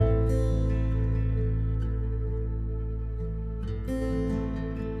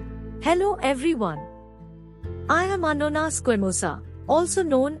Hello everyone. I am Annona squamosa, also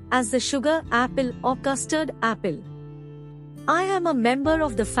known as the sugar apple or custard apple. I am a member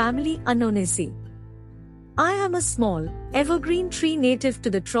of the family Annonaceae. I am a small, evergreen tree native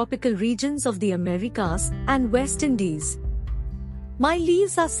to the tropical regions of the Americas and West Indies. My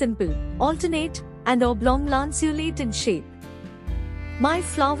leaves are simple, alternate, and oblong-lanceolate in shape. My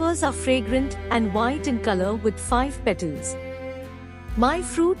flowers are fragrant and white in color with 5 petals. My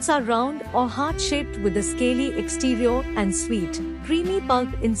fruits are round or heart-shaped with a scaly exterior and sweet, creamy pulp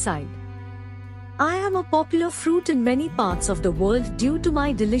inside. I am a popular fruit in many parts of the world due to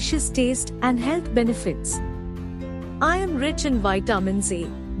my delicious taste and health benefits. I am rich in vitamins A,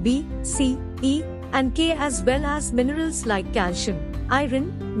 B, C, E, and K as well as minerals like calcium,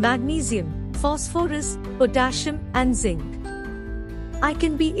 iron, magnesium, phosphorus, potassium, and zinc. I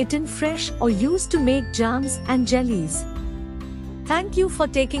can be eaten fresh or used to make jams and jellies. Thank you for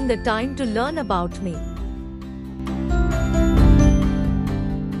taking the time to learn about me.